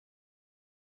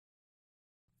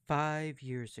5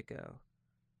 years ago,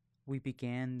 we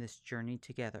began this journey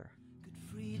together. Could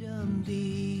freedom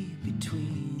be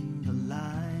between the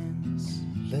lines?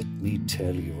 Let me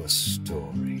tell you a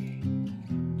story.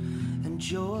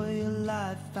 Enjoy a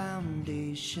life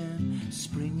foundation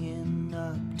springing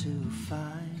up to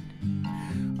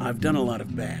find I've done a lot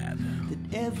of bad.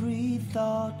 that every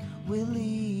thought will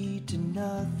lead to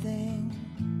nothing.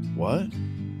 What?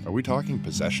 Are we talking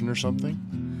possession or something?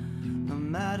 No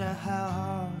matter how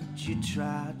hard you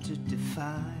try to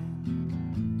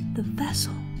define the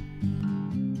vessel.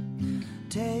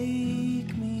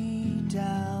 Take me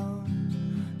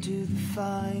down to the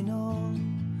final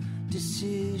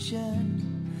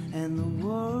decision, and the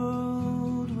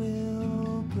world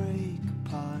will break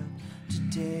apart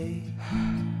today.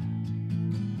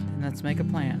 Then let's make a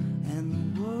plan.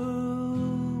 And the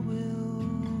world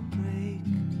will break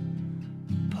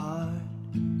apart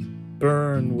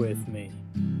Burn with me.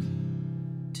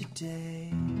 today.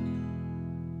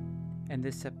 And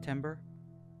this September,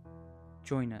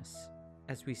 join us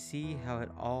as we see how it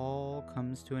all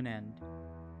comes to an end.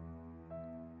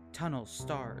 Tunnels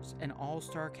stars an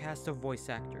all-star cast of voice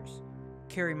actors: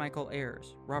 Carrie Michael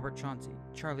Ayers, Robert Chauncey,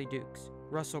 Charlie Dukes,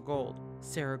 Russell Gold,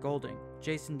 Sarah Golding,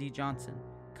 Jason D. Johnson,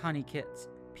 Connie Kitts,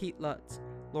 Pete Lutz,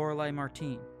 Lorelei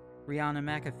Martine, Rihanna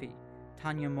McAfee,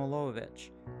 Tanya Molowicz,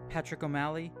 Patrick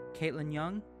O'Malley, Caitlin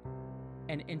Young,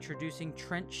 and introducing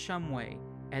Trent Shumway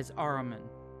as Araman.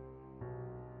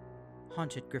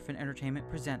 Haunted Griffin Entertainment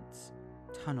presents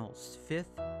Tunnel's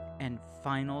 5th and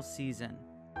final season,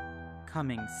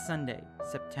 coming Sunday,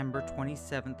 September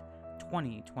 27th,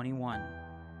 2021.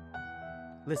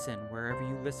 Listen wherever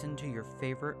you listen to your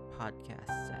favorite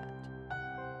podcasts at.